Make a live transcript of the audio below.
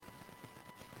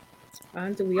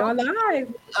And we are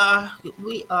live.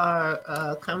 We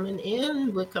are coming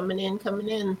in. We're coming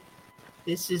in.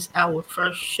 This is our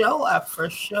first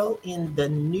show in the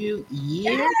new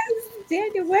year. Yes,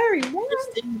 January 1.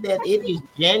 Interesting that it is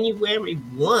January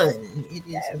 1. It is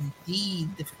Yes,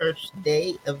 indeed the first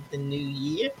day of the new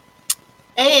year.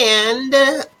 And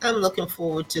I'm looking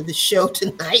forward to the show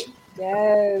tonight.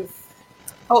 yes.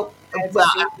 Oh, As a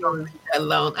well, big I'm going to one. leave that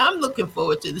alone. I'm looking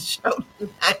forward to the show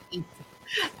tonight.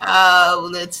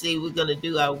 Let's see. We're going to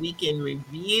do our weekend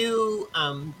review.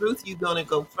 Ruth, you're going to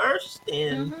go first,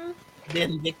 and Mm-hmm.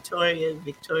 then Victoria.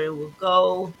 Victoria will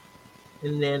go,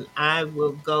 and then I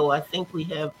will go. I think we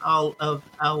have all of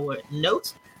our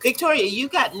notes. Victoria, you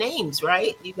got names,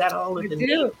 right? You got all of I the names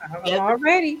do. I'm together all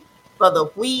ready. for the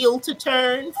wheel to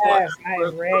turn for Yes, I our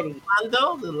am ready.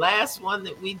 Rondo, the last one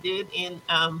that we did in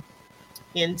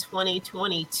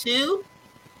 2022.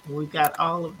 We got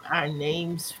all of our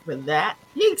names for that.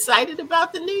 You excited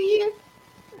about the new year?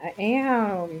 I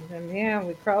am. And yeah,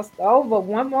 we crossed over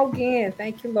one more again.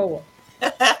 Thank you, Lord.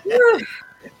 Whew.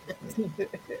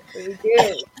 We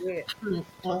did. Yeah.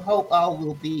 I hope all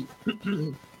will be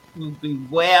will be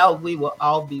well. We will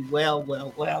all be well,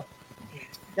 well, well.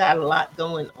 Got a lot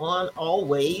going on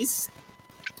always,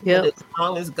 but as Yep.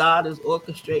 long as God is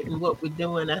orchestrating what we're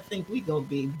doing, I think we're gonna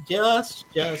be just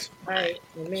fine, Right.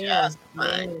 Amen. just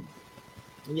fine. Amen.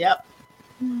 Yep.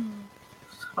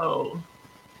 So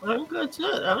I'm good too.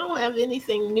 I don't have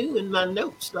anything new in my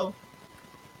notes, so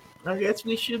I guess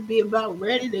we should be about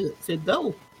ready to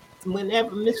go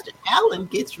whenever Mr. Allen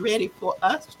gets ready for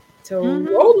us. To Mm-hmm.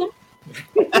 roll 'em.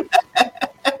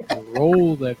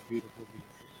 Roll that beautiful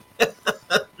beat.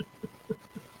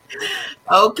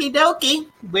 Okie dokie,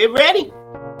 we're ready.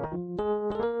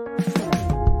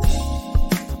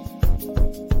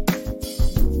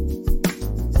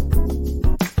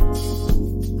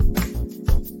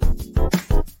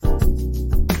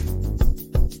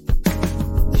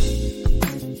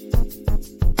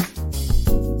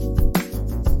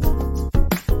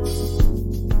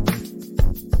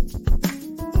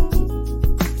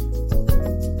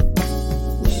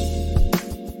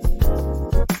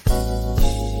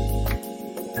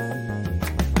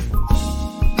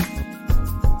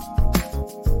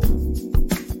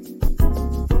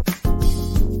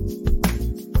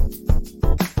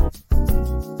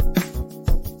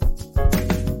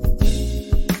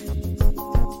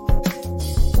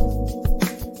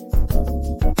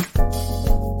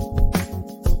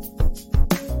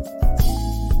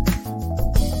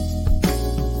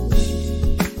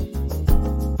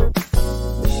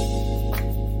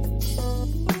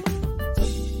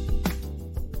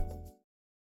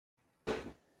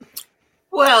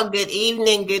 Well, good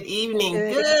evening, good evening,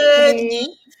 Good good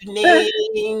evening.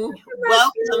 evening. My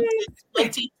Welcome to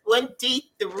goodness.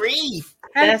 2023.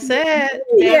 Happy That's New it.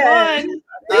 Day Year. one.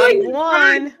 Uh, Week Big rock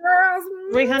one. girls.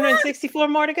 364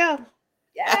 more to go.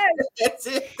 Yes. that's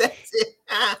it, that's it.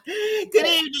 Good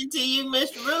evening to you,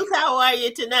 Miss Ruth. How are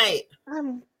you tonight?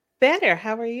 I'm better.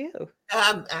 How are you?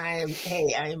 I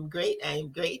am great. I am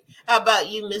great. How about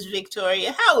you, Miss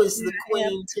Victoria? How is the I am.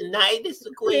 Queen tonight? Is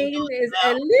the Queen Queen doing is a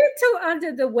well? little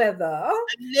under the weather, A but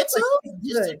little?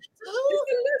 she's Just a good.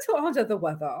 Just a little under the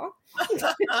weather.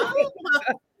 little?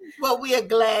 Well, we are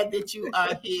glad that you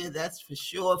are here. That's for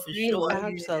sure, for sure.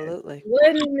 Amen. Absolutely.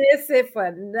 Wouldn't miss it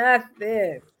for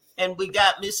nothing. And we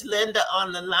got Miss Linda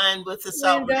on the line with us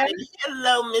Linda. already.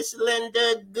 Hello, Miss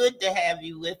Linda. Good to have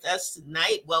you with us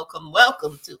tonight. Welcome,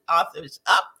 welcome to Authors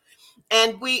Up.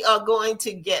 And we are going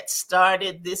to get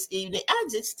started this evening.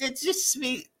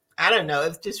 I don't know,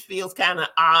 it just feels kind of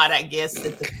odd, I guess,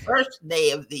 that the first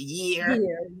day of the year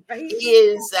Here, right?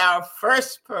 is our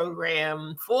first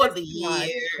program for It's the hard.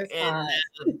 year. It's And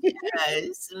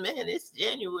hard. it's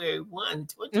January 1,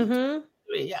 Mm-hmm.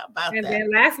 2023. How about And that? then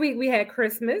last week we had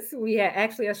Christmas. We had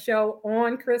actually a show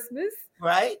on Christmas.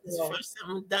 Right? It's the So, first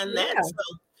time we've done that. yeah.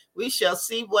 So we shall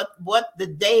see what the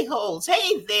day holds.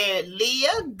 Hey there,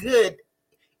 Leah. Good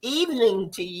evening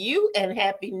to you and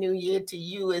happy new year to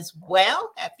you as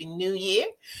well. Happy new year.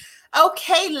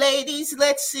 Okay, ladies,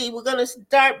 let's see. We're going to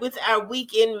start with our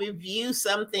weekend review.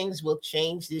 Some things will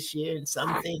change this year and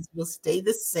some things will stay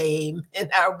the same.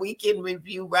 And our weekend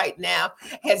review right now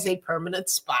has a permanent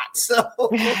spot. So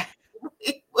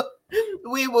we will,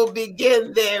 we will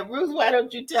begin there. Ruth, why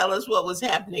don't you tell us what was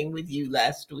happening with you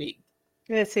last week?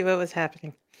 Let's see what was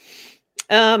happening.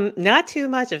 Not too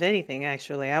much of anything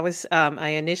actually. I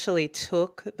initially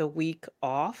took the week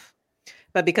off,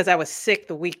 but because I was sick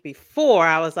the week before,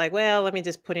 I was like, well, let me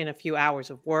just put in a few hours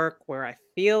of work where I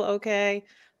feel okay.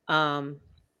 Um,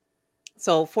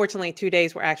 so fortunately 2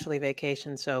 days were actually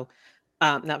vacation. So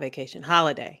not vacation,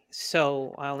 holiday.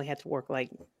 So I only had to work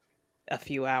like a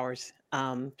few hours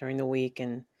during the week.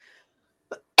 And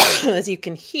as you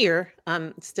can hear,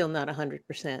 I'm still not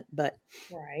 100%, but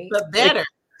Right. But it, better.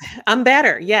 I'm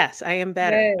better. Yes, I am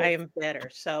better. I Yes. am better.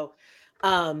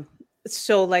 Um,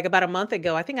 so like about a month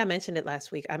ago, I think I mentioned it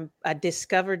last week. I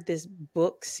discovered this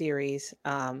book series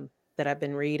that I've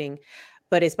been reading,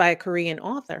 but it's by a Korean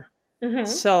author. Mm-hmm.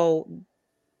 So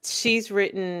she's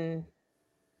written,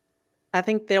 I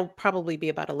think there'll probably be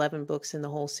about 11 books in the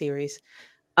whole series.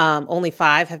 Only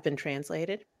 5 have been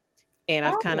translated. And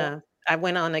Oh, I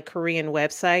went on a Korean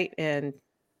website and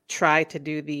tried to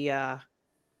do the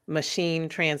machine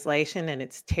translation, and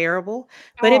it's terrible.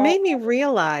 But it oh, made me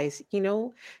realize,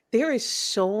 there is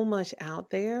so much out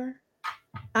there.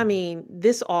 I mean,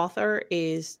 this author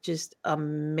is just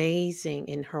amazing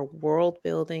in her world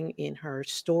building, in her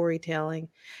storytelling.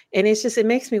 And it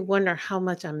makes me wonder how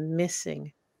much I'm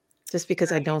missing just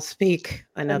because I don't speak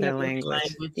another another. language,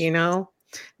 Language. you know?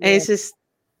 And Yeah. it's just,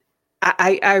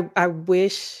 I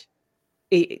wish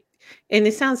it, and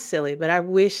it sounds silly, but I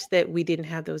wish that we didn't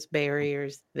have those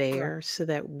barriers Right. there so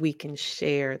that we can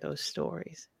share those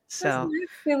stories. That's So, not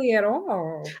silly at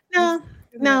all. That's no,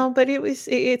 silly at no, but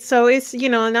so it's,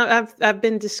 now I've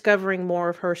been discovering more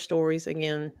of her stories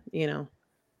again,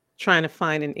 trying to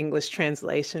find an English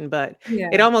translation, but it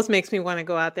Yeah. almost makes me want to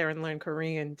go out there and learn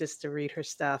Korean just to read her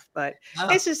stuff. But Oh,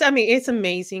 it's just, I mean, it's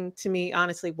amazing to me,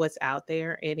 honestly, what's out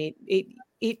there. And it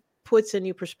puts a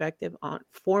new perspective on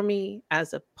for me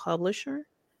as a publisher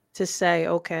to say,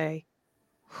 okay,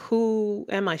 who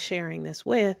am I sharing this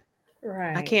with? I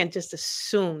Right. can't just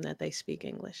assume that they speak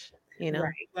English, you know?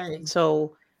 Right. right.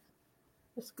 So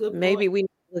That's a good point. maybe we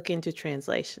look into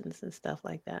translations and stuff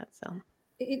like that. So,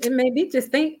 It may be just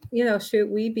think, should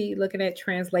we be looking at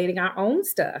translating our own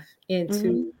stuff hmm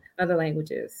into other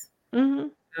languages? hmm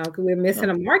 'Cause we're missing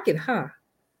a market, huh?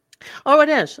 Oh, it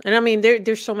is. And I mean,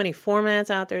 there's so many formats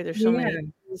out there. There's so many. Yeah.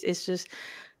 It's just,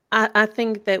 I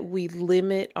think that we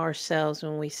limit ourselves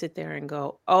when we sit there and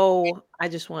go, oh, I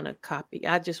just want to copy.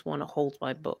 I just want to hold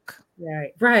my book.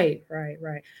 Right. Right. Right.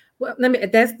 Right. Well,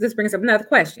 this brings up another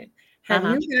question. Uh Have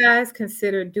huh. you guys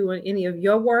considered doing any of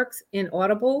your works in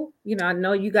Audible? I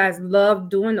know you guys love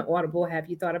doing the Audible. Have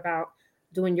you thought about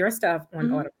doing your stuff on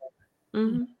hmm Audible?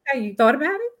 hmm Have you thought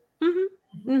about it?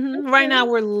 hmm Right Okay. now,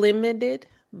 we're limited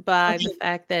by the Okay.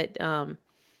 fact that,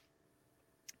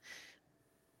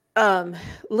 um,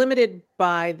 limited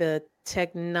by the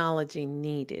technology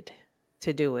needed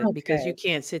to do it because you Okay.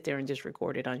 can't sit there and just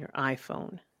record it on your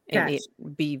iPhone and it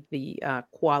Gotcha. be the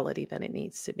quality that it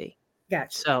needs to be.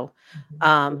 Gotcha. So,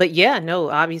 Mhm. but yeah, no,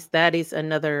 obviously that is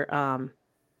another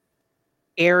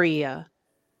area,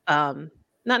 um,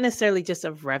 not necessarily just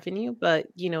of revenue, but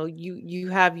you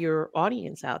have your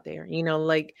audience out there.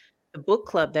 Like the book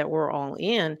club that we're all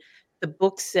in, the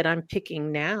books that I'm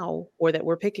picking now or that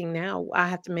we're picking now, I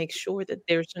have to make sure that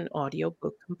there's an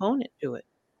audiobook component to it.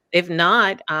 If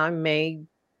not, I may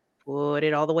put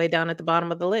it all the way down at the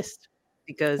bottom of the list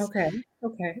because Okay.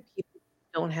 Okay. people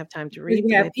don't have time to Because read you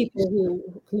the way have they used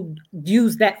people who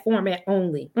use that format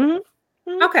only. to.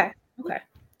 Mhm. Okay. Okay.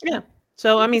 Yeah.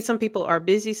 So, I mean, some people are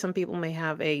busy. Some people may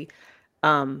have a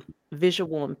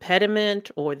visual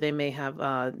impediment, or they may have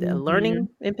a Mhm. learning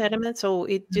impediment. So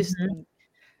it just, Mhm.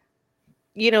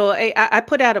 I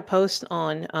put out a post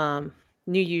on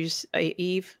New Year's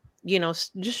Eve,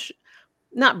 just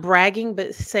not bragging,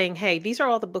 but saying, hey, these are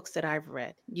all the books that I've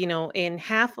read, and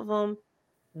half of them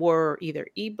were either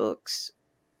ebooks,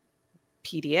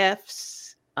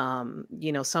 PDFs,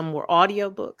 some were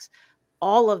audiobooks.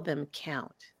 All of them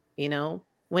count, you know?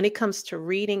 When it comes to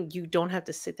reading, you don't have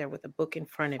to sit there with a book in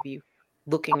front of you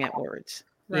looking at words.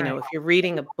 Right. If you're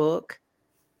reading a book,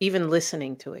 even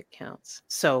listening to it counts.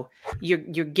 So you're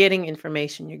getting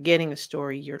information, you're getting a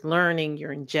story, you're learning,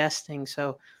 you're ingesting.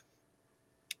 So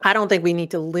I don't think we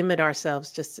need to limit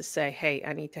ourselves just to say, "Hey,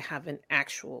 I need to have an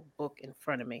actual book in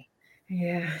front of me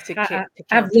Yeah. to I, I, to I've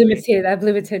count to read." limited. I've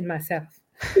limited myself.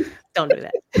 Don't do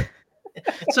that.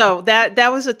 So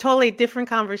that was a totally different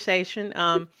conversation.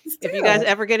 If you guys Still,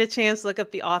 ever get a chance, look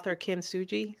up the author Kim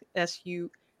Suji, Suji.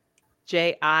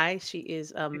 She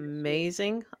is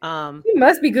amazing. you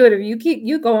must be good if you keep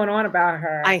you going on about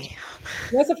her. I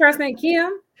What's the first name?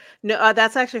 Kim. no,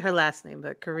 that's actually her last name,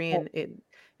 but Oh, Korean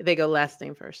they go last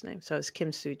name first name, so it's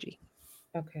Kim Suji.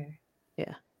 okay.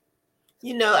 Yeah,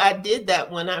 I did that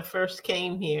when I first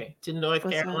came here to North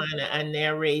what's that? Carolina. I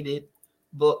narrated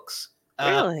books,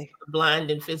 Really?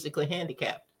 blind and physically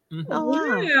handicapped. Oh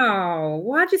wow. Wow.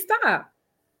 Why'd you stop?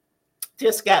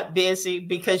 Just got busy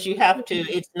because you have to,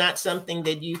 it's not something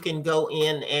that you can go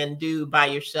in and do by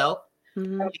yourself.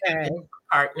 Mhm. Okay.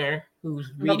 partner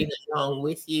who's reading along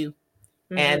with you.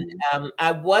 And Mhm.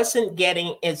 I wasn't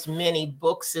getting as many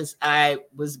books as I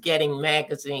was getting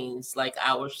magazines like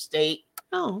Our State.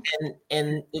 Oh,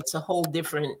 And it's a whole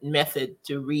different method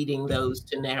to reading those,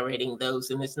 to narrating those,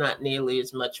 and it's not nearly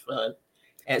as much fun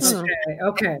as hmm. Okay.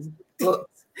 Okay.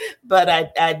 books. But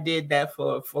I did that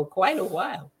for quite a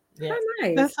while. Yeah. Oh,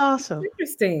 nice. That's awesome.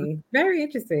 Interesting. Very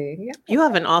interesting. Yeah. You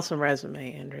have an awesome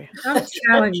resume, Andrea. I'm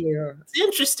telling you. It's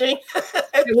interesting.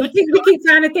 We keep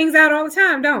finding things out all the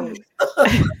time, don't we?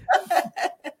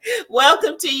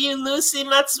 Welcome to you, Lucy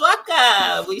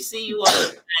Matsuaka. We see you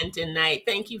online tonight.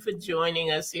 Thank you for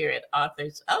joining us here at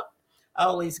Authors Up.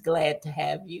 Always glad to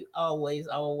have you. Always,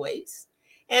 always.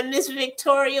 And Miss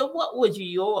Victoria, what was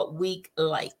your week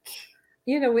like?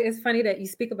 You know, it's funny that you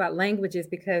speak about languages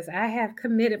because I have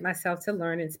committed myself to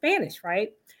learning Spanish,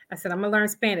 right? I said, I'm gonna learn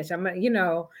Spanish. I'm gonna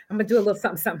do a little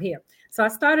something here. So I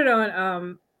started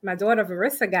on my daughter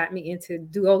Marissa got me into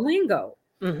Duolingo.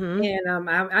 Mm-hmm. And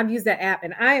I've used that app,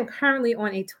 and I am currently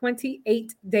on a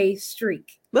 28-day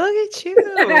streak. Look at you.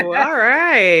 All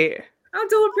right. I'm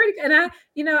doing pretty good, and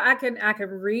I can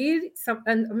read some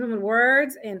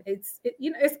words, and it's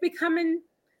becoming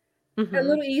a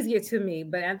little easier to me.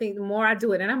 But I think the more I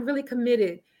do it, and I'm really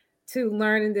committed to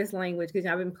learning this language because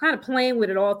I've been kind of playing with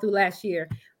it all through last year.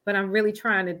 But I'm really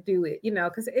trying to do it,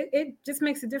 because it just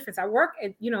makes a difference. I work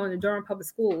at in the Durham Public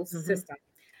Schools system.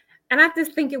 And I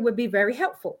just think it would be very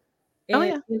helpful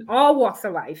in all walks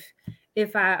of life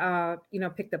if I,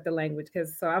 picked up the language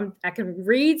because I can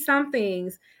read some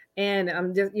things and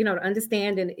I'm just, to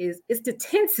understand it's the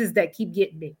tenses that keep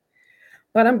getting me,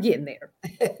 but I'm getting there.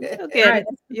 You'll get it.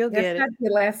 You'll get That's it. what I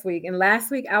did last week. And last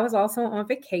week I was also on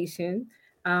vacation.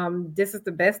 This is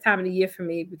the best time of the year for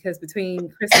me because between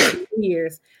Christmas and New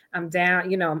Year's, I'm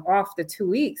down, I'm off the 2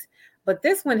 weeks. But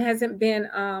this one hasn't been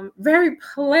very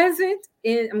pleasant.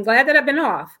 And I'm glad that I've been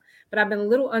off, but I've been a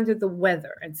little under the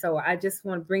weather. And so I just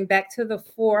want to bring back to the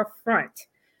forefront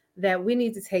that we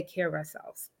need to take care of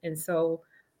ourselves. And so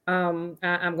I'm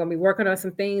going to be working on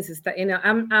some things and stuff.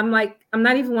 I'm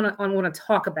not even want to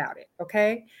talk about it.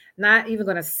 Okay. Not even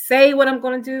going to say what I'm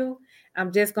going to do.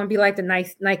 I'm just going to be like the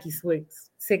nice Nike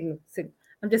signal.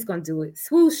 I'm just going to do it.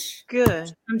 Swoosh.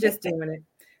 Good. I'm just doing it.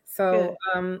 So,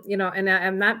 and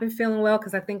I've not been feeling well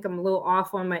because I think I'm a little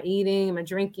off on my eating, my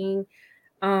drinking.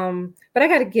 But I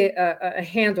got to get a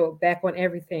handle back on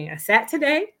everything. I sat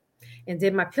today and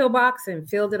did my pillbox and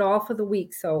filled it all for the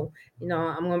week. So, I'm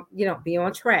going to, be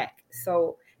on track.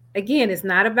 So again, it's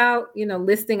not about,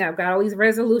 listing. I've got all these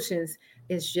resolutions.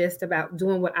 It's just about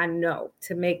doing what I know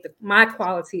to make my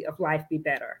quality of life be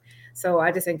better. So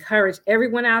I just encourage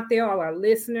everyone out there, all our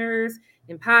listeners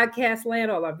in podcast land,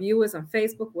 all our viewers on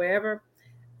Facebook, wherever,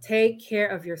 take care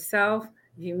of yourself.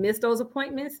 If you miss those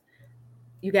appointments,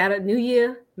 you got a new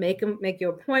year, make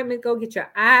your appointment, go get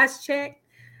your eyes checked,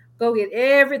 go get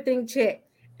everything checked.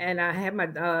 And I had my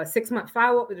 6-month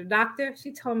follow-up with the doctor.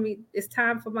 She told me it's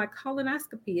time for my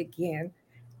colonoscopy again.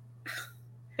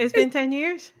 It's been 10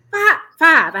 years? 5.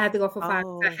 I had to go for 5.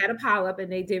 Oh. I had a polyp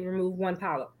and they did remove one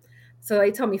polyp. So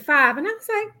they told me 5. And I was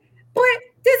like, but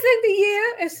this ain't the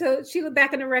year. And so she looked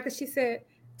back in the record. She said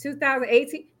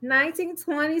 2018, 19,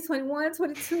 20, 21,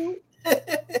 22,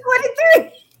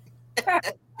 23.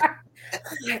 That's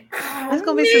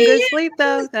going to be some good sleep,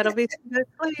 though. That'll be some good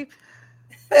sleep.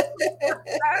 I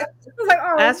was like,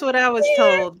 that's what I was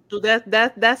told.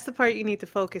 That's the part you need to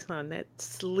focus on, that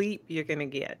sleep you're going to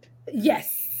get.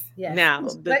 Yes. Now,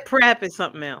 the prep is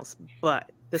something else,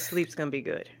 but the sleep's going to be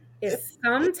good. It's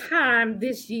sometime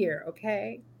this year,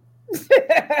 okay?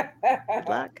 Good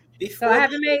luck. So I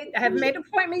haven't made an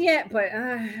appointment yet, but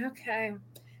okay.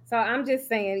 So I'm just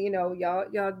saying,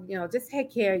 y'all, just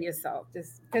take care of yourself,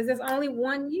 just because there's only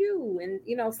one you, and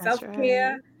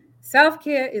self-care. Right.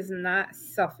 Self-care is not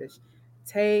selfish.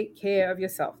 Take care of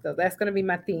yourself, though. That's going to be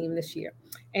my theme this year.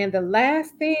 And the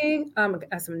last thing,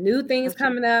 got some new things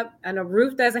coming up. I know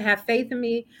Ruth doesn't have faith in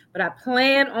me, but I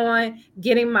plan on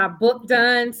getting my book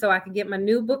done so I can get my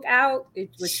new book out. She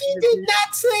did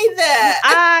not say that.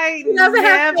 I never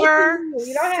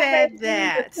said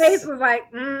that. Faith was like,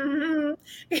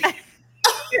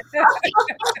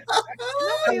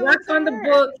 I worked on the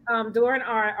book during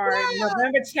our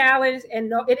November challenge, and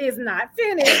no, it is not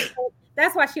finished.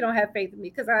 That's why she don't have faith in me,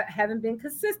 because I haven't been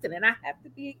consistent, and I have to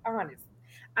be honest.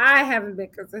 I haven't been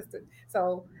consistent,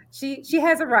 so she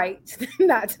has a right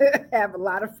not to have a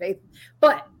lot of faith.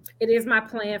 But it is my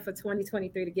plan for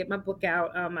 2023 to get my book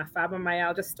out, my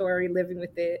fibromyalgia story, living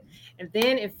with it, and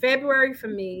then in February for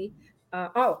me. Am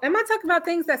I talking about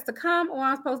things that's to come, or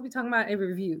I'm supposed to be talking about a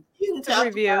review? You can talk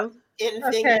review.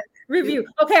 Anything? Okay. Review.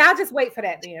 Okay, I'll just wait for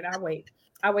that then. I'll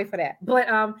wait for that.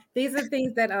 But these are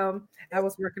things that I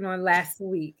was working on last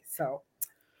week. So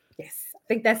yes, I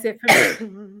think that's it for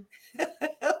me.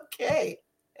 Okay.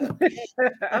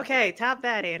 Okay, top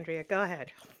that, Andrea. Go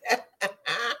ahead.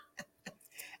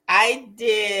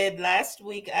 Last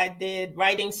week I did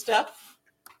writing stuff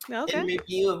and Okay.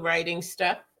 review of writing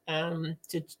stuff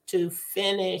to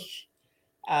finish.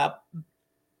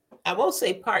 I won't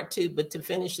say part two, but to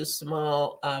finish the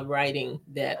small writing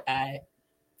that I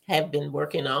have been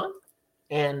working on,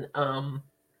 and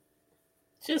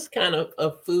just kind of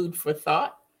a food for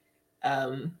thought.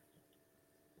 Um,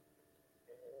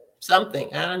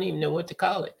 Something I don't even know what to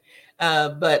call it,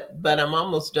 but I'm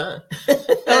almost done.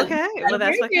 Okay. Well,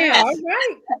 that's what Yeah, all counts.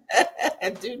 right. I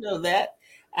do know that.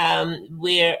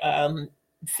 We're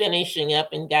finishing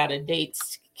up and got a date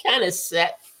kind of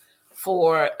set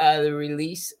for the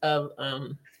release of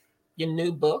your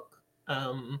new book,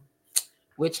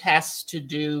 which has to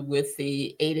do with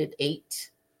the 8 at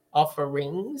 8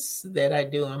 offerings that I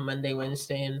do on Monday,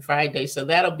 Wednesday, and Friday. So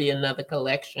that'll be another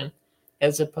collection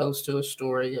as opposed to a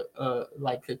story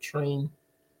like the train.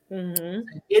 Mm-hmm.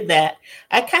 I did that.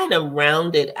 I kind of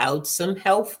rounded out some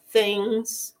health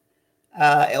things,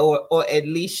 or at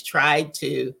least tried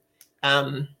to.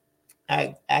 Um,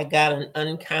 I got an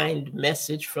unkind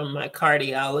message from my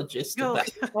cardiologist Oh,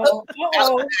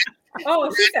 about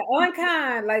Oh, she said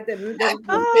unkind, like the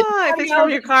if it's from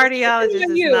your cardiologist,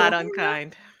 it's not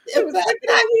unkind. She was picking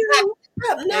on you.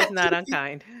 It's not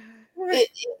unkind.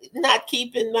 not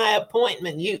keeping my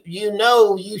appointment. You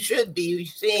know you should be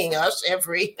seeing us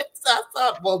every. So I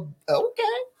thought, well, okay.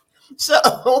 So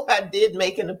I did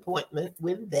make an appointment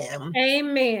with them.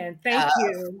 Amen. Thank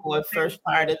you. For the first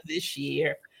part of this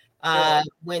year.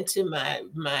 Went to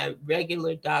my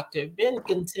regular doctor. Been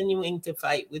continuing to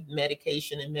fight with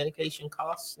medication and medication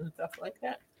costs and stuff like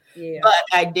that. Yeah. But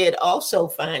I did also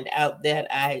find out that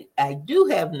I do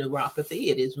have neuropathy.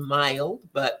 It is mild,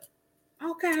 but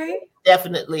Okay.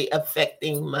 definitely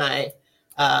affecting my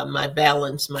my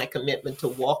balance, my commitment to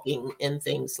walking, and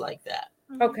things like that.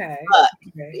 Okay. But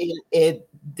Okay.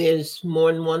 there's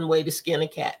more than one way to skin a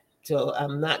cat. So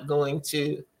I'm not going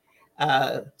to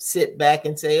sit back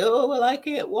and say, oh, well, I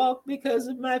can't walk because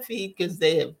of my feet, because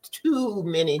they have too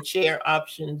many chair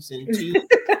options and too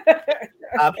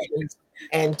options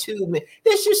and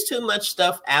there's just too much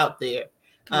stuff out there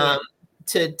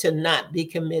to not be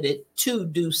committed to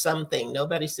do something.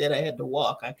 Nobody said I had to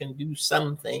walk. I can do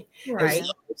something as Right.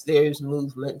 long as there's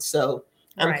movement. So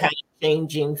I'm Right. kind of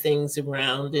changing things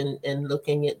around and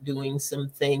looking at doing some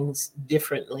things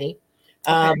differently.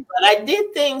 Okay. But I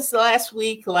did things last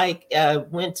week, like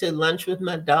went to lunch with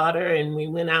my daughter and we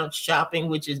went out shopping,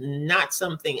 which is not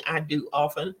something I do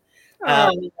often.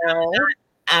 Oh,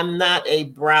 I'm not a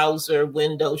browser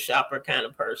window shopper kind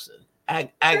of person. I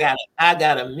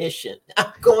got a mission.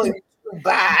 I'm going to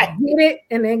buy. get it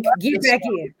and then get back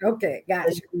in. Okay,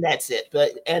 gotcha. That's it.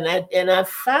 But I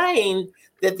find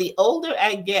that the older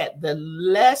I get, the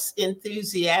less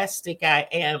enthusiastic I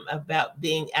am about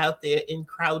being out there in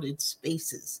crowded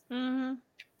spaces. Mm-hmm.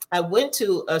 I went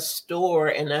to a store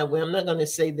and I'm not going to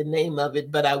say the name of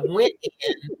it, but I went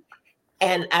in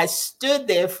and I stood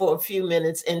there for a few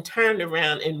minutes and turned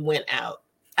around and went out.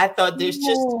 I thought there's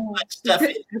just too much stuff.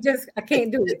 I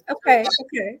can't do it. Okay.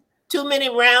 Okay. Too many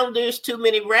rounders, too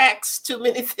many racks, too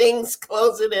many things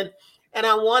closing in. And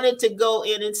I wanted to go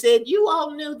in and said, you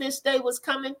all knew this day was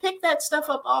coming. Pick that stuff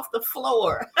up off the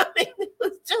floor. I mean, it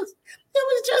was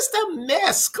just a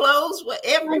mess. Clothes were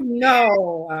everywhere.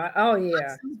 No. Oh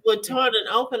yeah. Were torn and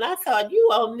open. I thought you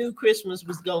all knew Christmas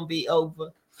was going to be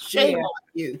over. Shame on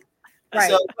you. Right.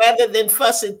 So rather than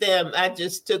fuss at them, I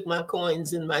just took my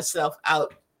coins and myself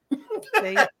out.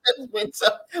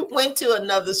 Went to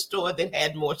another store that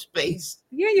had more space.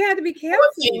 Yeah, you had to be careful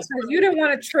because you didn't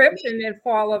want to trip and then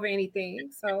fall over anything.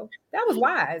 So that was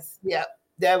wise. Yeah,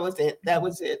 that was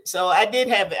it. So I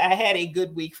had a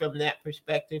good week from that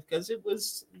perspective because it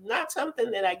was not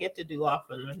something that I get to do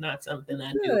often, or not something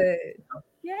I do.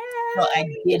 Yeah. So I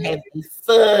did have a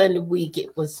fun week.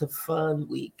 It was a fun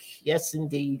week. Yes,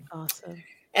 indeed. Awesome.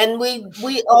 And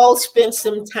we all spent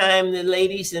some time, the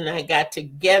ladies and I got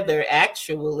together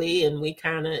actually, and we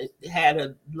kind of had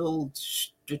a little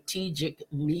strategic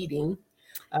meeting,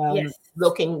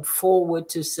 looking forward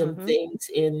to some things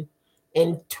in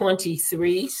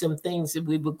 23, some things that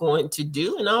we were going to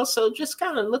do, and also just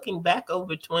kind of looking back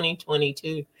over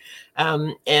 2022.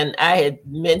 And I had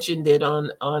mentioned it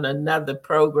on another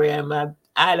program.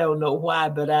 I don't know why,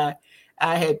 but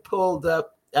I had pulled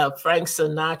up Frank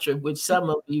Sinatra, which some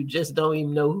of you just don't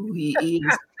even know who he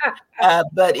is.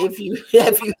 But if you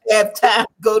have time,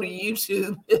 go to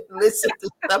YouTube and listen to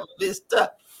some of his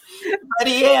stuff. But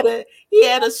he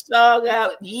had a song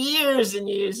out years and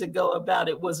years ago about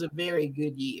it was a very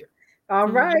good year. All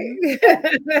right.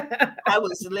 I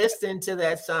was listening to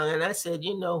that song and I said,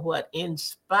 you know what? In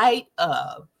spite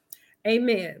of,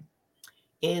 Amen.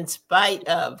 Because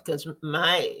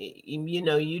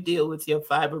you deal with your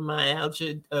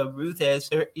fibromyalgia. Ruth has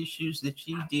her issues that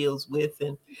she deals with,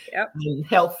 and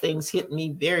health things hit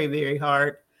me very, very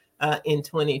hard in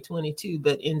 2022.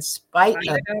 But in spite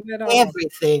of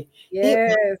everything, it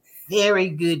was a very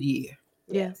good year.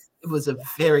 Yes. It was a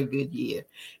very good year.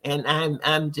 And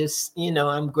I'm just,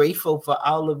 I'm grateful for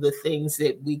all of the things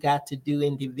that we got to do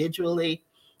individually.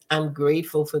 I'm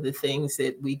grateful for the things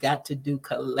that we got to do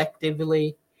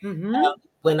collectively.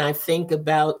 When I think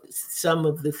about some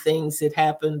of the things that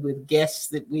happened with guests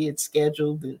that we had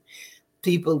scheduled and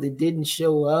people that didn't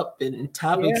show up and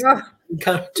topics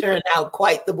kind of turned out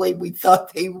quite the way we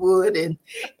thought they would and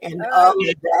all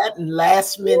of that and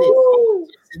last minute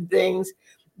and things.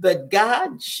 But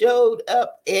God showed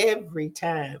up every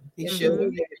time. He showed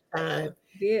up every time.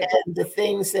 And the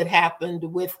things that happened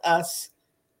with us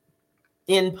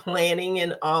in planning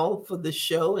and all for the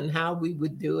show and how we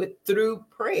would do it through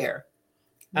prayer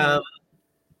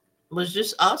was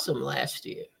just awesome last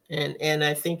year. And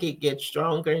I think it gets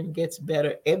stronger and gets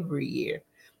better every year.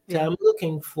 So I'm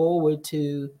looking forward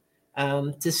to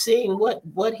seeing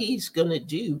what he's gonna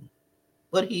do,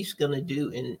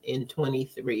 in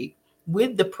 23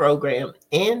 with the program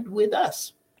and with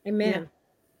us. Amen.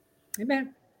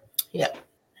 Amen. Yeah.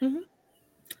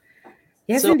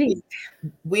 Yes, so indeed.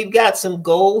 We've got some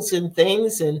goals and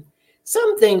things, and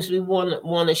some things we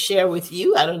want to share with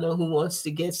you. I don't know who wants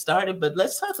to get started, but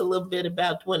let's talk a little bit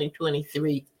about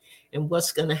 2023 and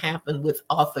what's going to happen with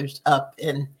Authors Up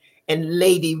and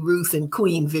Lady Ruth and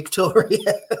Queen Victoria.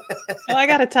 Oh, I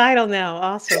got a title now.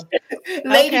 Awesome.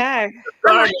 Lady Okay.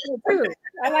 Garner.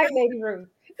 I like Lady Ruth.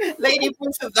 Lady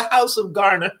Ruth of the House of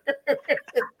Garner.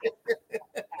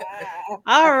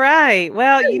 All right.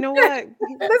 Well, you know what?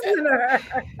 Listen to her.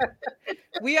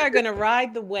 We are going to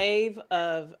ride the wave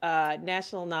of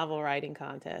National Novel Writing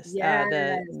Contest.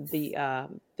 The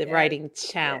writing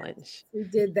challenge. We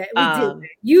did that. We did that.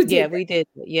 You did. Yeah, that. we did.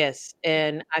 Yes.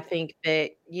 And I think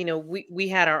that, we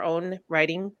had our own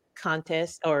writing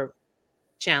contest or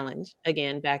challenge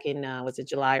again back in, was it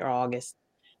July or August?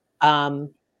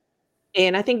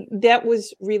 And I think that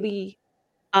was really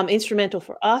instrumental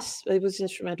for us. It was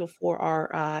instrumental for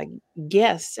our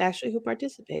guests actually who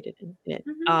participated in it.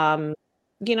 And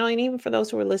even for those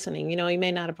who were listening, you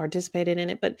may not have participated in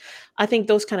it, but I think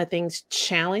those kind of things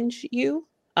challenge you,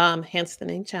 hence the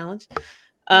name challenge.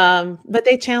 But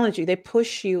they challenge you, they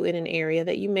push you in an area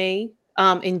that you may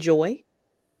enjoy.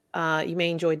 You may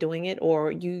enjoy doing it,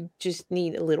 or you just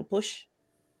need a little push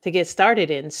to get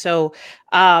started in. So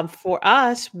for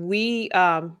us, we,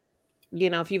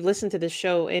 if you've listened to the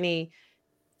show any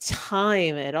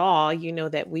time at all, you know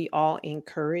that we all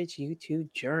encourage you to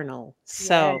journal.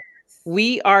 So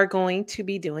we are going to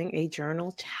be doing a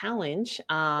journal challenge.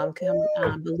 I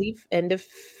believe end of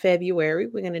February,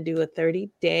 we're going to do a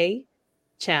 30-day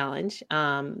challenge.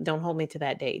 Don't hold me to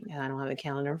that date. I don't have a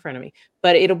calendar in front of me,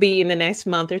 but it'll be in the next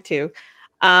month or two.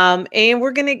 And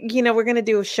we're going to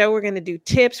do a show. We're going to do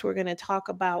tips. We're going to talk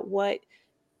about what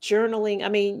journaling. I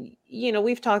mean,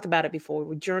 we've talked about it before.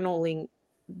 What journaling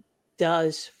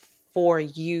does for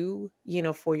you,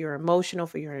 for your emotional,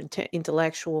 for your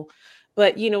intellectual,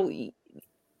 but,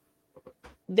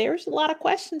 there's a lot of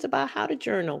questions about how to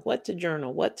journal, what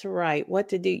to write, what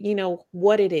to do,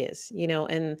 what it is,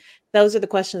 and those are the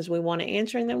questions we want to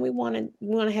answer. And then we want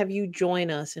to have you join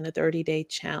us in a 30-day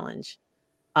challenge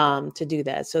to do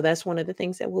that. So that's one of the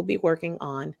things that we'll be working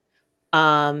on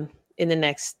in the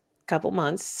next couple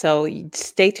months. So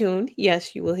stay tuned.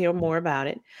 Yes, you will hear more about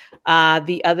it.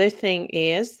 The other thing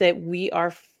is that we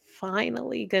are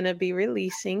finally going to be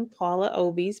releasing Paula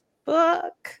Obi's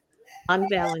book on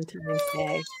Valentine's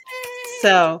Day.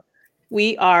 So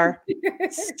we are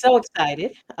so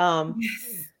excited.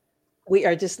 We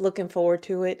are just looking forward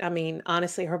to it. I mean,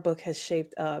 honestly, her book has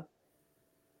shaped up,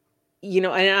 and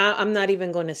I'm not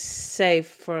even going to say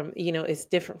it's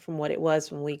different from what it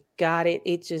was when we got it.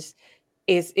 It just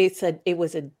it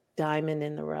was a diamond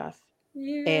in the rough,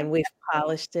 and we've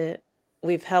polished it.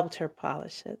 We've helped her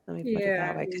polish it. Let me put it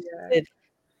that way. She did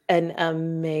an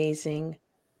amazing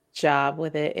job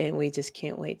with it, and we just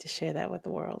can't wait to share that with the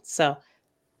world. So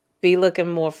be looking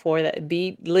more for that.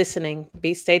 Be listening.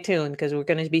 Stay tuned, because we're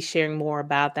going to be sharing more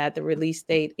about that. The release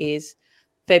date is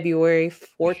February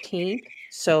 14th.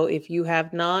 So if you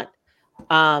have not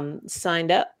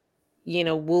signed up,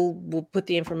 we'll put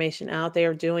the information out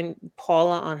there. Doing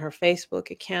Paula on her Facebook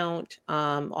account,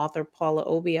 author Paula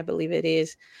Obi, I believe it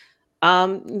is.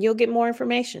 You'll get more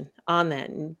information on that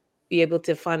and be able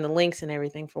to find the links and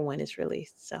everything for when it's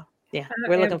released. So yeah,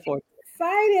 we're looking forward.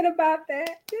 Excited about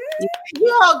that.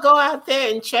 You all go out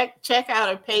there and check out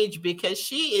her page, because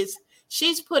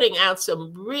she's putting out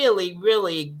some really,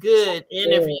 really good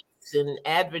interviews and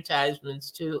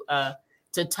advertisements to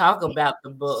talk about the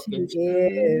book. She and she's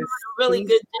is. doing a really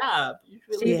good job.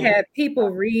 She's had people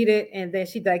read it, and then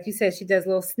she, like you said, she does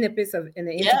little snippets of in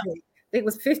the interview. It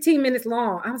was 15 minutes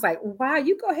long. I was like, wow,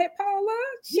 you go ahead, Paula.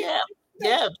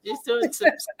 Yeah, she's doing some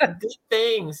good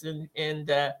things,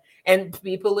 and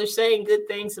people are saying good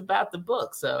things about the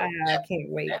book. So I can't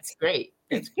wait. That's great.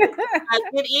 That's great.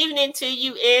 Good evening to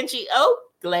you, Angie. Oh,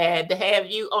 glad to have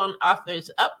you on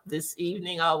Authors Up this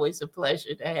evening. Always a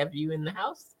pleasure to have you in the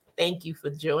house. Thank you for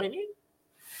joining.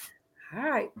 All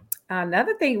right.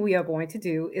 Another thing we are going to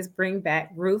do is bring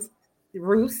back Ruth's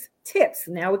tips.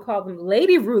 Now we call them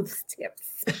Lady Ruth's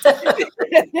tips.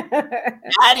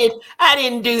 I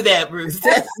didn't do that, Ruth.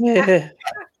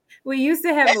 We used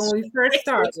to have when we first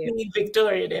started.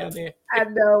 Victoria down there. I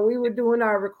know, we were doing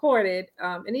our recorded,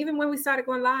 and even when we started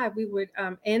going live, we would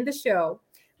end the show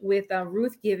with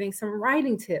Ruth giving some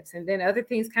writing tips, and then other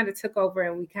things kind of took over,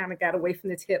 and we kind of got away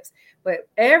from the tips. But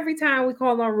every time we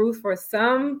called on Ruth for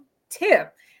some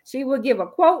tip, she would give a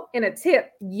quote and a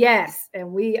tip. Yes,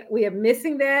 and we are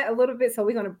missing that a little bit, so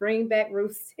we're going to bring back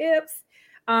Ruth's tips,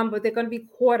 but they're going to be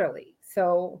quarterly.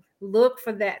 So look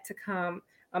for that to come.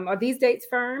 Are these dates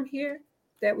firm here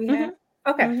that we have?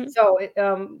 Okay, so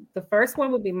the first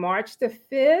one would be March the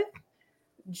 5th,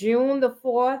 June the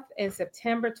 4th, and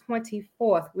September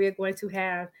 24th. We're going to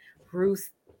have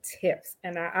Ruth's tips,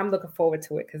 and I'm looking forward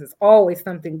to it because it's always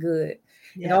something good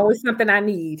and always something I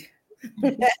need.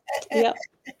 Yep.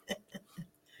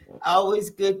 Always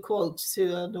good quotes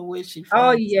too. The way she.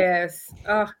 Oh yes.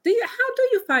 How do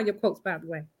you find your quotes, by the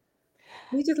way?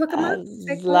 You just look them up.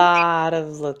 A lot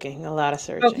of looking, a lot of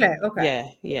searching.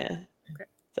 Okay. Yeah. Okay.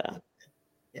 So.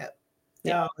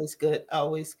 Yeah. Always good.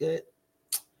 Always good.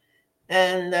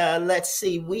 And let's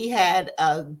see. We had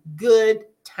a good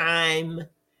time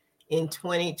in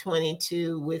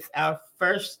 2022 with our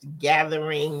first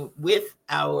gathering with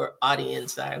our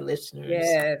audience, our listeners.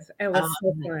 Yes, it was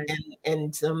so fun.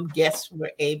 And some guests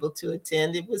were able to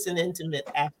attend. It was an intimate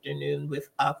afternoon with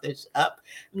Authors Up.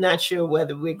 I'm not sure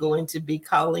whether we're going to be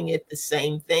calling it the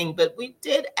same thing, but we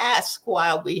did ask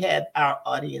while we had our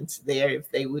audience there if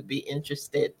they would be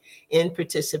interested in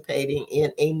participating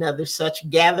in another such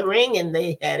gathering, and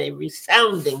they had a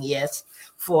resounding yes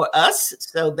for us.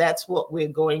 So that's what we're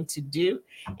going to do.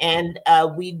 And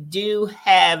we do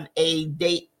have a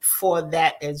date for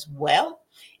that as well.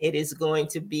 It is going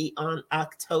to be on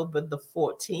October the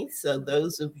 14th. So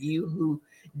those of you who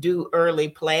do early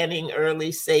planning,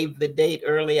 early save the date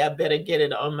early, I better get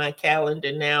it on my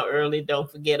calendar now early. Don't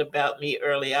forget about me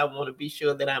early. I want to be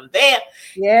sure that I'm there.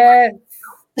 Yes.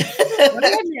 Go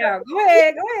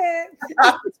ahead.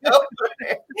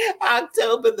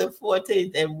 October the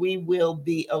 14th, and we will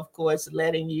be, of course,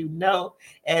 letting you know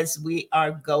as we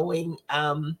are going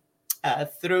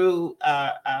through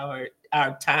our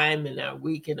time and our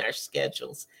week and our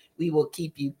schedules. We will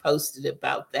keep you posted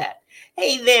about that.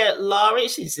 Hey there, Laurie.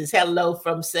 She says hello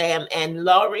from Sam and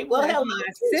Laurie. Well, hello, my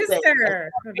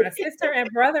sister and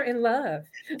brother in love.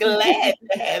 Glad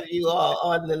to have you all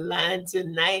on the line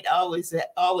tonight. Always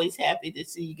happy to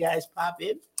see you guys pop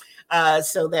in.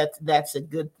 So that's a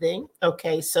good thing.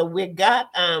 Okay, so we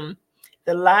got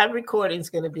the live recording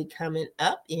is going to be coming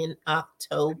up in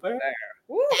October.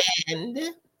 Woo. And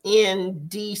in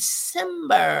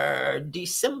December,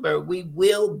 we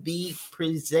will be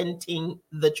presenting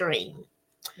The Train.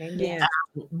 Yeah,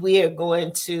 we are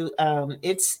going to.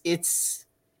 It's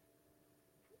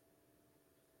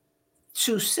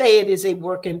to say it is a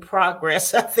work in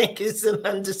progress, I think, is an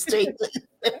understatement.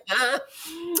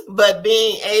 But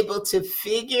being able to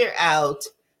figure out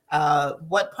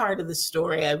what part of the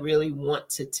story I really want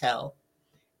to tell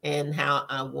and how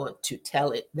I want to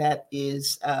tell it. That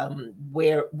is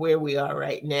where we are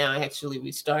right now. Actually,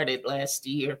 we started last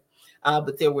year,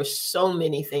 but there were so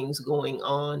many things going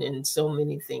on and so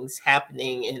many things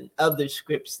happening and other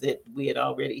scripts that we had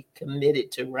already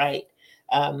committed to write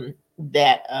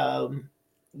that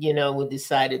we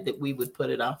decided that we would put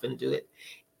it off and do it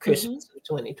Christmas of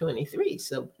 2023.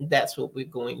 So that's what we're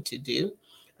going to do.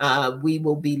 We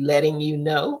will be letting you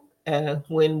know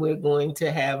when we're going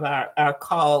to have our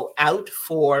call out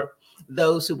for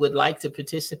those who would like to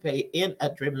participate in a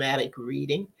dramatic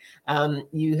reading.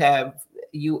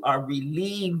 You are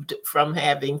relieved from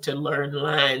having to learn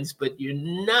lines, but you're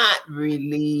not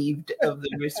relieved of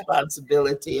the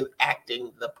responsibility of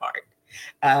acting the part.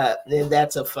 And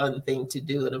that's a fun thing to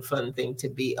do and a fun thing to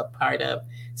be a part of.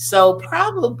 So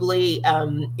probably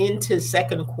into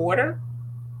second quarter,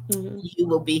 you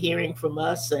will be hearing from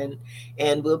us, and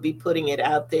we'll be putting it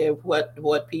out there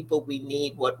what people we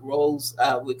need, what roles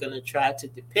we're going to try to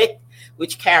depict,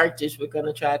 which characters we're going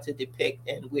to try to depict,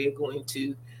 and we're going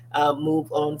to move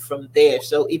on from there.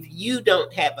 So if you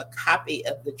don't have a copy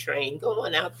of The Train, go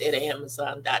on out there to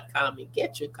Amazon.com and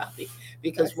get your copy,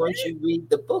 because once you read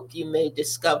the book, you may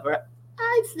discover,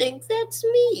 I think that's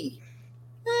me.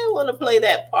 I want to play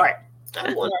that part.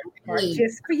 I want to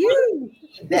just for you.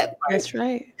 That part. That's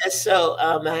right. So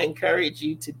I encourage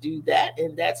you to do that,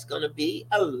 and that's going to be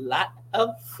a lot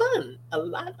of fun.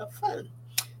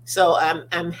 So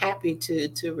I'm happy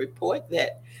to report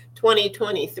that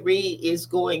 2023 is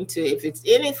going to, if it's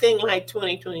anything like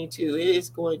 2022, it is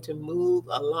going to move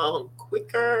along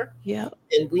quicker than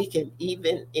we can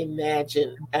even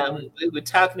imagine. We were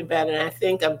talking about it, and I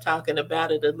think I'm talking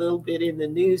about it a little bit in the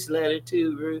newsletter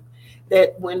too, Ruth,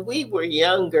 that when we were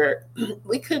younger,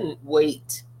 we couldn't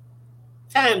wait.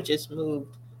 Time just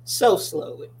moved so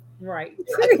slowly. Right.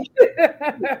 Couldn't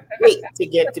wait to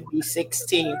get to be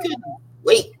 16. Couldn't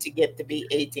wait to get to be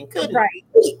 18. Couldn't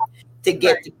wait to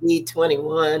get to be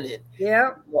 21,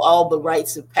 and all the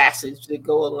rites of passage that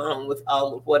go along with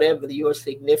all of whatever your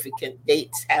significant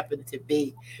dates happen to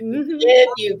be. Then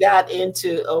you got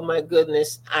into, oh my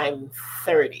goodness, I'm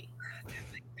 30.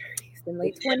 The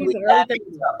late 20s,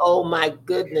 oh my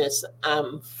goodness,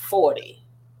 I'm 40.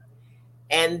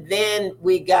 And then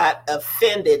we got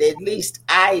offended, at least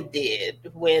I did,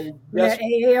 when the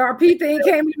AARP thing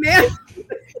came in there.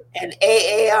 And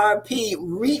AARP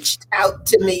reached out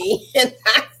to me, and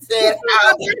I said,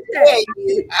 how dare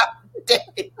you? How dare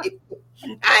you?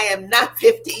 I am not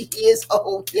 50 years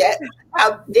old yet.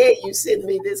 How dare you send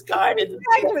me this card?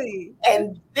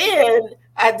 And then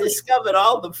I discovered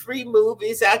all the free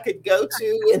movies I could go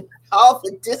to and all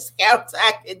the discounts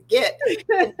I could get.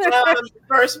 And now I'm the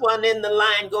first one in the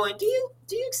line going, do you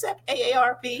accept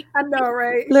AARP? I know,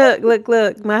 right? Look.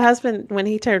 My husband, when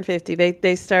he turned 50,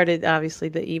 they started, obviously,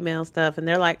 the email stuff. And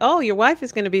they're like, oh, your wife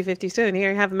is going to be 50 soon.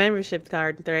 Here, have a membership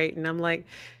card. Right? And I'm like,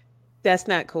 that's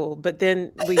not cool. But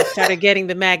then we started getting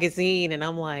the magazine, and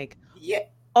I'm like,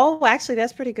 oh, actually,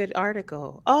 that's a pretty good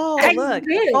article. Oh, look.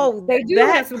 Oh,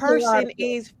 that person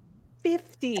is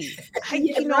 50.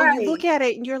 You look at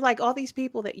it and you're like, all these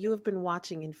people that you have been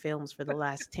watching in films for the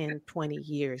last 10, 20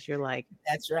 years, you're like,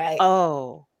 that's right.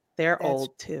 Oh, they're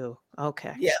old too.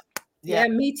 Okay. Yeah,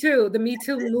 me too. The Me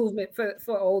Too movement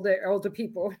for older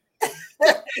people.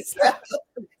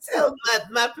 So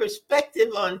my perspective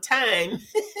on time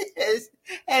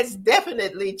has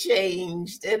definitely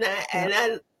changed, and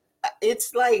I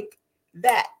it's like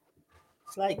that.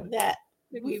 It's like that.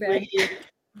 We were in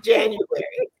January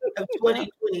of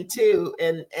 2022,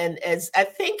 and as I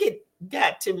think it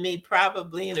got to me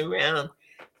probably in around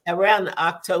the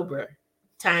October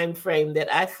time frame,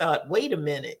 that I thought, wait a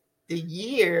minute, the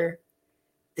year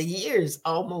is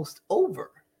almost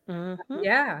over.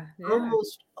 Yeah.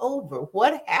 Almost over.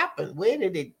 What happened? Where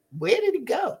did it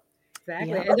go?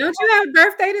 Exactly. And don't you have a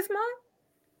birthday this month?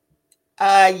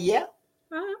 Yeah.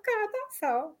 Oh, okay, I thought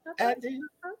so. I do.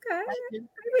 Okay.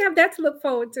 We have that to look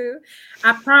forward to.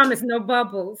 I promise, no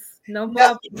bubbles. No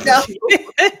bubbles. No.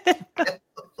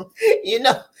 You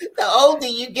know, the older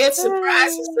you get,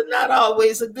 surprises are not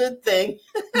always a good thing.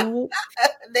 They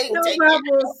can take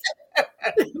bubbles.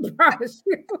 I promise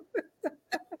you.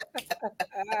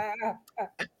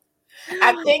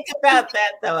 I think about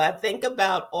that, though. I think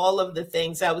about all of the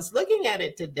things. I was looking at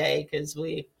it today because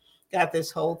we got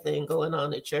this whole thing going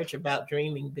on at church about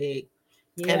dreaming big.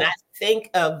 Yeah. And I think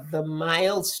of the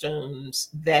milestones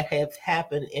that have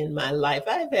happened in my life.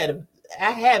 I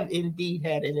have indeed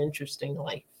had an interesting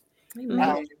life.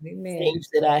 Amen. Things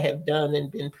that I have done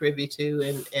and been privy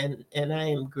to, and I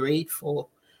am grateful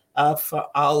for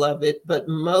all of it. But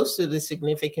most of the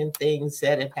significant things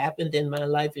that have happened in my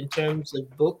life in terms of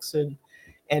books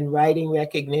and writing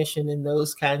recognition and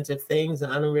those kinds of things,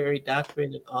 honorary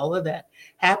doctorate and all of that,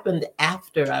 happened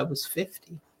after I was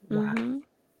 50. Wow.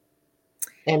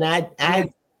 And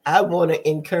I want to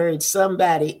encourage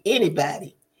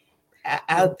anybody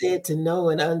out there to know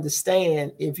and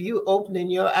understand, if you opening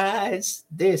your eyes,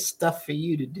 there's stuff for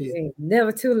you to do. It's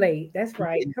never too late. That's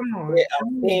right. Come on. There are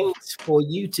things for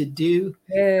you to do.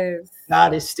 Yes.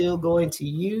 God is still going to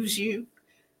use you.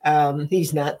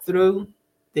 He's not through.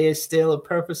 there's still a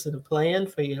purpose and a plan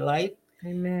for your life.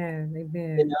 Amen. You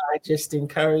Amen. know, I just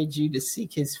encourage you to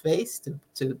seek his face,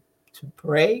 to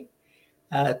pray,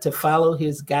 to follow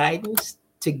his guidance,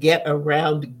 to get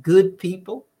around good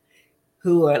people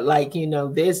who are like, you know,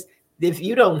 there's, if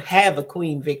you don't have a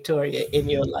Queen Victoria in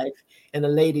your life and a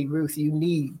Lady Ruth, you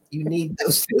need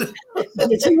those two.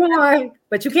 Get you one,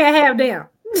 but you can't have them.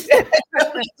 Can't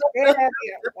have them.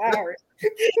 Sorry.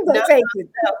 No, Take it.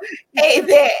 Hey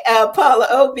there, Paula.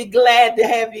 Oh, be glad to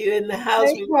have you in the house.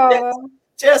 Hey, We were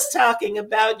just talking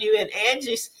about you, and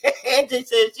Angie said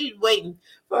she's waiting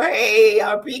for her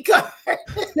AARP card.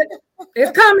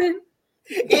 It's coming.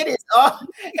 It is on.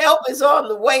 Help is on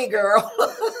the way, girl.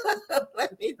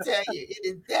 Let me tell you, it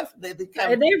is definitely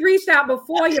coming. And they reached out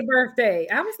before your birthday.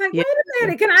 I was like, wait a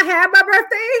minute, can I have my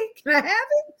birthday? Can I have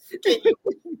it? Can you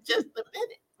wait just a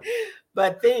minute?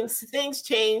 But things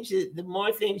change. The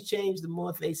more things change, the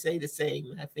more they say the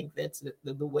same. I think that's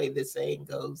the way the saying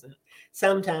goes, and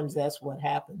sometimes that's what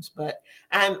happens. But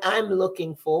I'm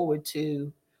looking forward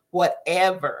to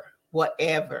whatever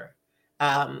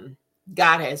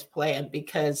God has planned,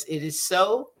 because it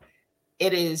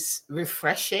is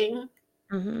refreshing.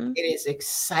 Mhm. It is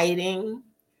exciting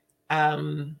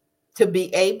to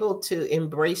be able to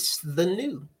embrace the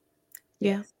new.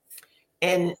 Yeah.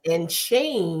 And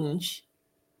change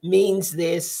means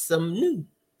there's some new.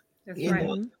 That's You right.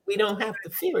 know, we don't have to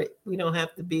fear it. We don't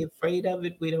have to be afraid of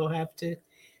it. We don't have to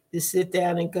sit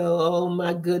down and go, oh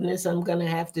my goodness, I'm gonna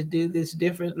have to do this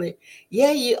differently. Yeah,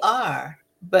 you are,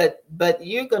 but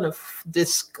you're gonna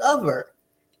discover.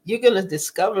 You're gonna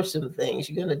discover some things.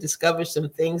 You're gonna discover some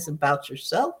things about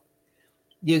yourself.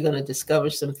 You're gonna discover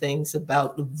some things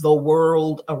about the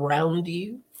world around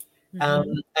you.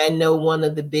 I know one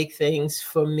of the big things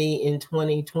for me in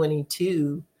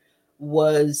 2022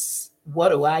 was, what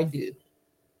do I do?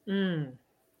 Mm.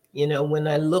 You know, when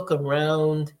I look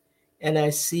around and I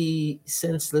see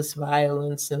senseless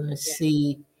violence, and I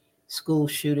see school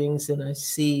shootings, and I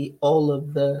see all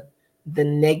of the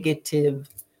negative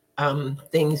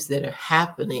things that are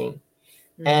happening,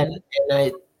 and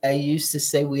I used to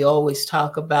say, we always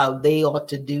talk about they ought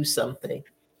to do something,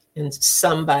 and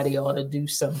somebody ought to do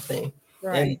something.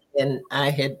 Right. And I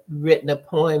had written a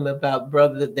poem about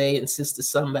Brother They and Sister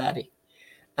Somebody,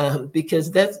 because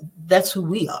that's who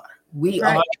we are. We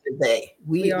Right. are the they.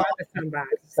 We are are the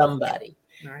somebody.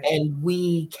 Right. And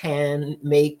we can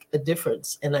make a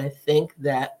difference. And I think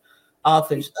that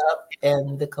Authors Up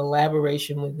and the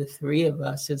collaboration with the three of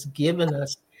us has given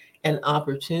us an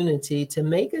opportunity to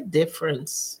make a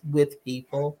difference with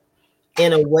people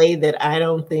in a way that I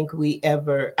don't think we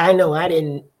ever. I know I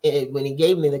didn't. When he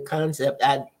gave me the concept,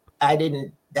 I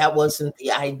didn't. That wasn't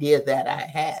the idea that I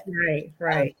had.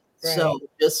 Right. So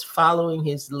just following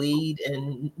his lead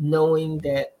and knowing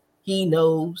that he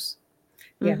knows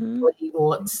Yeah. what he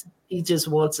wants. He just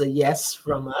wants a yes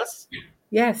from us.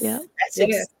 Yes. Yeah. That's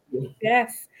Yes. exciting.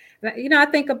 Yes. You know, I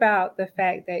think about the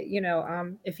fact that, you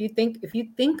know, if you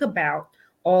think about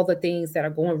all the things that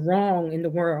are going wrong in the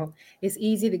world, it's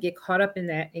easy to get caught up in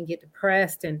that and get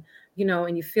depressed, and, you know,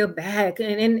 and you feel bad,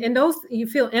 and those, you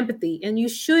feel empathy, and you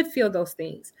should feel those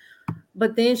things.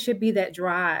 But then should be that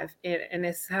drive, and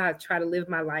that's how I try to live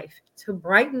my life, to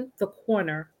brighten the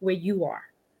corner where you are.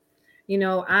 You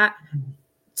know,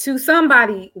 to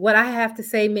somebody, what I have to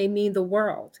say may mean the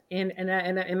world. And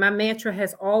my mantra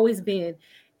has always been,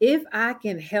 if I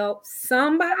can help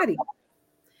somebody,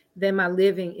 then my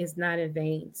living is not in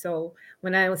vain. So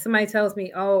when somebody tells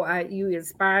me, oh, you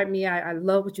inspired me, I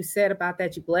love what you said about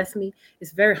that, you blessed me,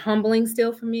 it's very humbling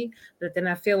still for me. But then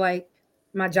I feel like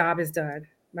my job is done.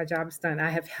 My job is done. I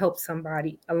have helped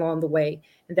somebody along the way.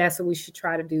 And that's what we should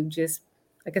try to do. Just,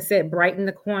 like I said, brighten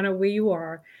the corner where you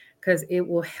are, because it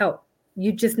will help.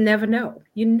 You just never know.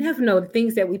 You never know the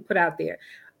things that we put out there.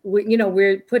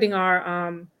 We're putting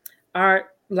our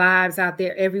lives out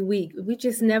there every week. We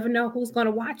just never know who's going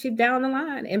to watch it down the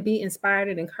line and be inspired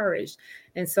and encouraged.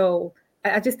 And so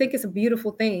I just think it's a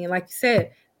beautiful thing. And like you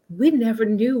said, we never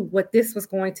knew what this was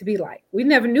going to be like. We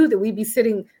never knew that we'd be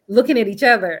sitting looking at each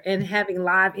other and having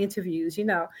live interviews, and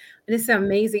it's an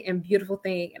amazing and beautiful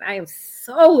thing. And I am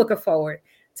so looking forward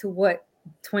to what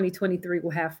 2023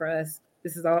 will have for us.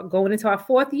 This is all going into our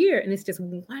 4th year, and it's just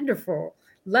wonderful.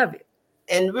 Love it.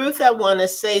 And Ruth, I want to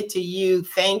say to you,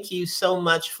 thank you so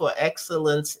much for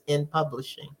excellence in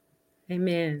publishing.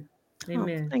 Amen.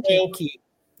 Amen. Oh, thank you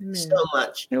Amen. so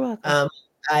much. You're welcome.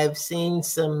 I've seen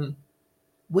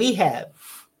we have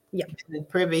been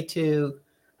privy to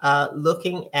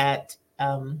looking at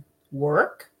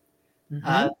work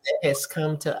that has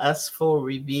come to us for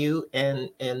review and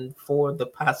for the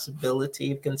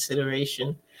possibility of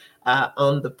consideration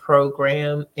on the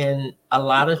program. And a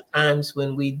lot of times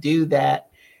when we do that,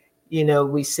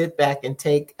 we sit back and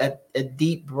take a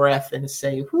deep breath and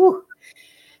say, whew,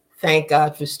 thank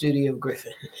God for Studio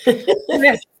Griffin.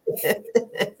 Yes.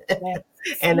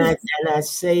 And I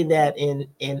say that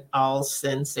in all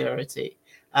sincerity.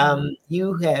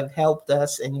 You have helped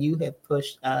us, and you have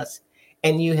pushed us,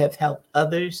 and you have helped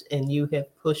others, and you have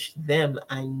pushed them.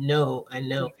 I know,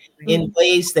 in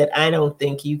ways that I don't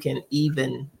think you can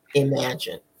even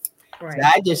imagine. Right. So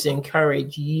I just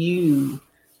encourage you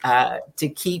to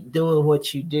keep doing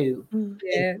what you do,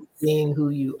 Yes. and being who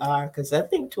you are, because I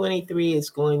think 23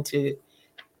 is going to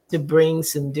bring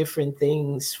some different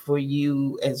things for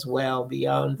you as well,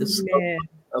 beyond the scope Amen.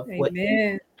 of what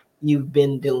Amen. you've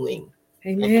been doing.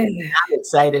 And Amen. I'm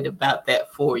excited about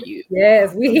that for you.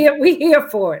 Yes, we here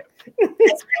for it.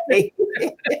 Right?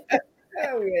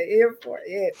 Oh, we're here for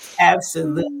it.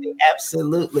 Absolutely,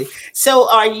 absolutely. So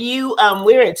are you,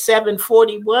 we're at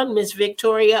 7:41, Miss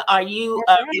Victoria. Are you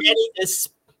ready to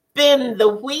spin the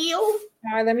wheel?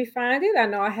 All right, let me find it. I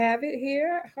know I have it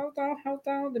here. Hold on.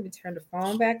 Let me turn the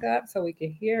phone back up so we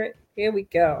can hear it. Here we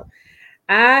go.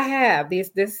 I have this.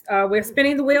 We're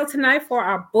spinning the wheel tonight for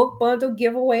our book bundle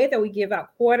giveaway that we give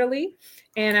out quarterly.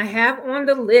 And I have on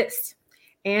the list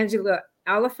Angela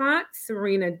Oliphant,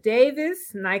 Serena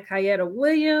Davis, Nikayetta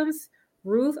Williams,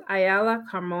 Ruth Ayala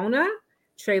Carmona,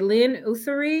 Traylyn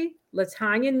Ussery,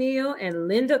 Latanya Neal, and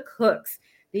Linda Cooks.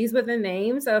 These were the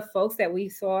names of folks that we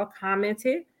saw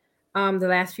commented the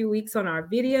last few weeks on our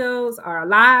videos, our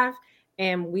live,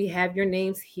 and we have your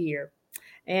names here.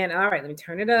 And all right, let me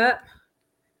turn it up.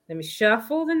 Let me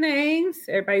shuffle the names.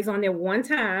 Everybody's on there one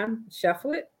time.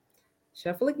 Shuffle it.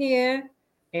 Shuffle again.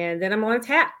 And then I'm on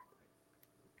tap.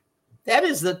 That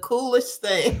is the coolest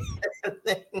thing.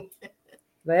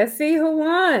 Let's see who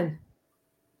won.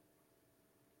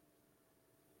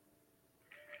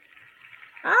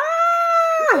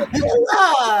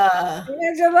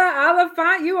 Angela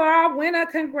Oliphant, you are a winner.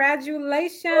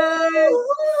 Congratulations.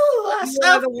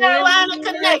 South Carolina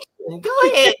connection. Go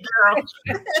ahead, girl.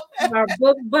 Our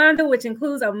book bundle, which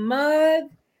includes a mug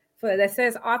that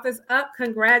says Authors Up.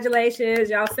 Congratulations.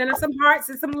 Y'all send us some hearts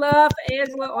and some love for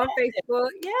Angela on Facebook.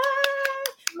 Yay!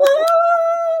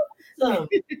 Awesome.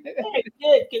 Very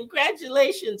good.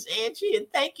 Congratulations, Angie. And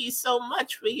thank you so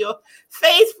much for your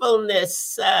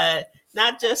faithfulness,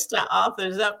 not just to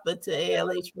Authors Up, but to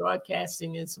ALH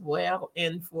Broadcasting as well,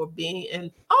 and for being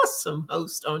an awesome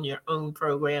host on your own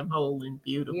program, Whole and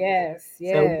Beautiful. Yes.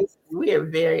 So we are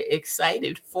very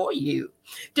excited for you.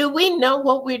 Do we know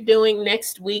what we're doing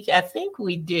next week? I think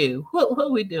we do. What are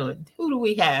we doing? Who do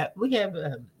we have? We have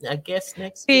a guest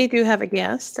next week. We do have a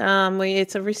guest.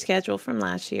 It's a reschedule from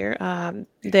last year.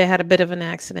 They had a bit of an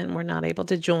accident and were not able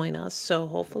to join us. So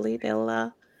hopefully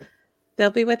they'll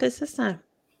be with us this time.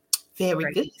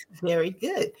 Very good. Very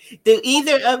good. Do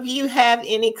either of you have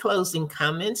any closing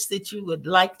comments that you would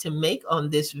like to make on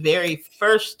this very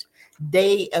first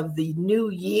day of the new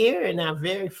year and our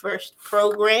very first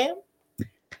program?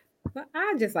 Well,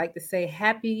 I'd just like to say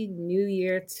Happy New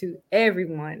Year to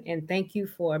everyone. And thank you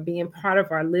for being part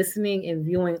of our listening and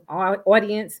viewing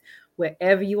audience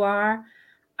wherever you are.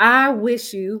 I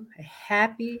wish you a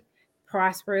happy,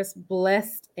 prosperous,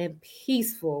 blessed, and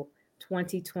peaceful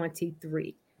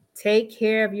 2023. Take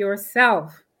care of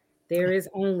yourself. There is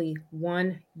only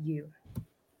one you.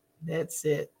 That's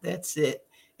it. That's it.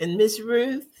 And Miss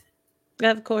Ruth?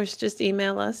 Of course, just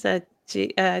email us at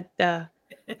I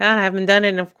haven't done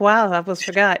it in a while. I almost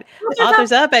forgot.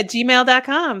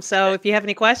 AuthorsUp@gmail.com. So if you have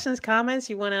any questions, comments,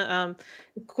 you want to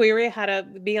query how to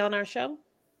be on our show,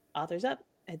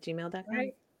 AuthorsUp@gmail.com.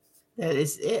 Right. That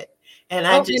is it. And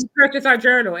purchase our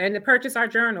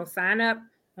journal. Sign up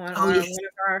on one of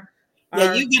our.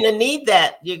 Yeah, you're going to need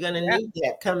that. You're going to need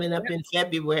that coming up in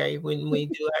February when we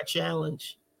do our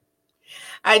challenge.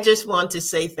 I just want to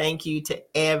say thank you to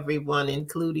everyone,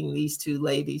 including these two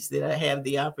ladies that I have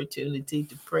the opportunity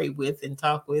to pray with and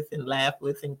talk with and laugh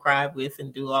with and cry with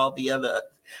and do all the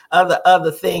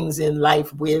other things in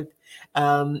life with,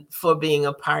 for being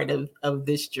a part of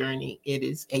this journey. It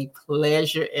is a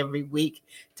pleasure every week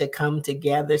to come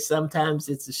together. Sometimes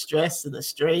it's a stress and a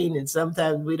strain, and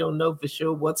sometimes we don't know for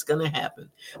sure what's going to happen.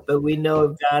 But we know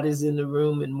if God is in the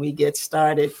room and we get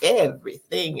started,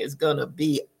 everything is going to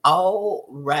be all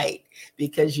right,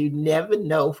 because you never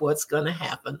know what's going to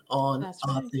happen on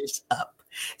Authors Up.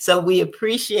 So we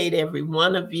appreciate every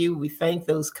one of you. We thank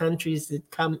those countries that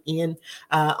come in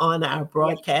on our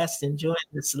broadcast and join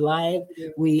us live.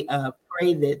 We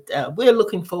pray that we're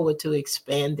looking forward to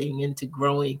expanding and to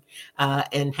growing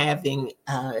and having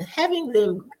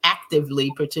them active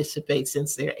actively participate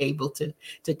since they're able to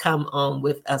come on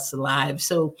with us live.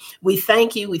 So we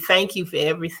thank you. We thank you for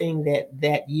everything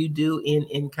that you do in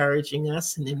encouraging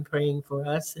us and in praying for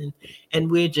us. And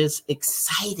we're just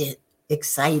excited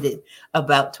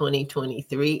about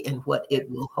 2023 and what it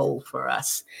will hold for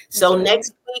us. So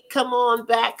next week, come on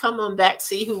back,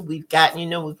 see who we've got. You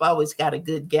know, we've always got a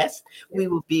good guest. We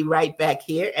will be right back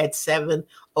here at 7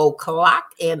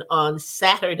 o'clock. And on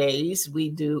Saturdays, we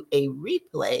do a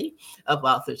replay of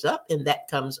Authors Up, and that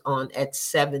comes on at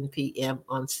 7 p.m.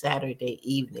 on Saturday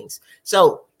evenings.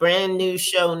 So brand new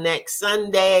show next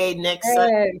Sunday.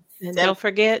 And don't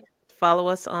forget, follow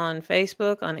us on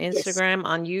Facebook, on Instagram,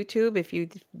 on YouTube. If you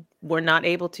were not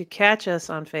able to catch us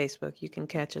on Facebook, you can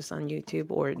catch us on YouTube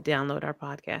or download our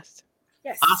podcast.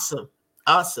 Yes.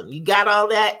 Awesome. You got all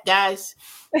that, guys?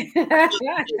 We got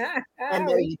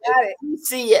it. We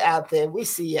see you out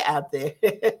there.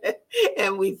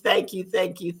 And we thank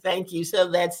you. So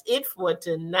that's it for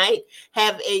tonight.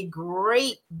 Have a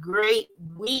great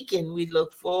week. And we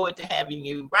look forward to having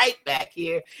you right back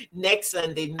here next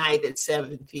Sunday night at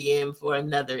 7 p.m. for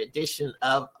another edition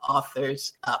of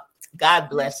Authors Up. God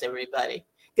bless everybody.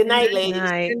 Good night, ladies.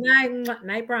 Good night.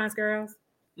 Night, Bronze girls.